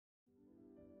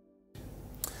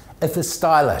If a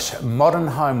stylish, modern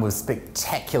home with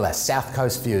spectacular South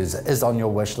Coast views is on your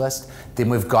wish list, then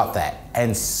we've got that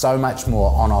and so much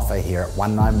more on offer here at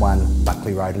 191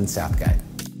 Buckley Road in Southgate.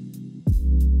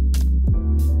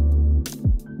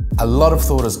 A lot of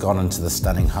thought has gone into the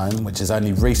stunning home, which has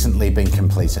only recently been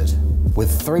completed.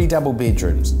 With 3 double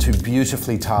bedrooms, 2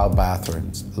 beautifully tiled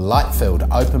bathrooms, light-filled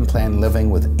open-plan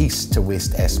living with east to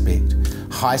west aspect,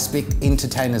 high-spec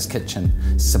entertainer's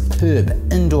kitchen, superb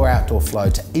indoor-outdoor flow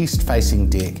to east-facing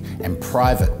deck and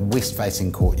private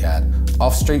west-facing courtyard,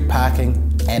 off-street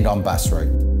parking and on bus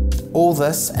route. All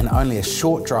this and only a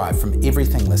short drive from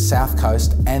everything the South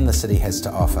Coast and the city has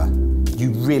to offer.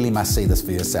 You really must see this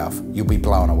for yourself. You'll be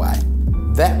blown away.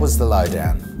 That was the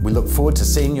lowdown. We look forward to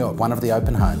seeing you at one of the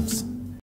open homes.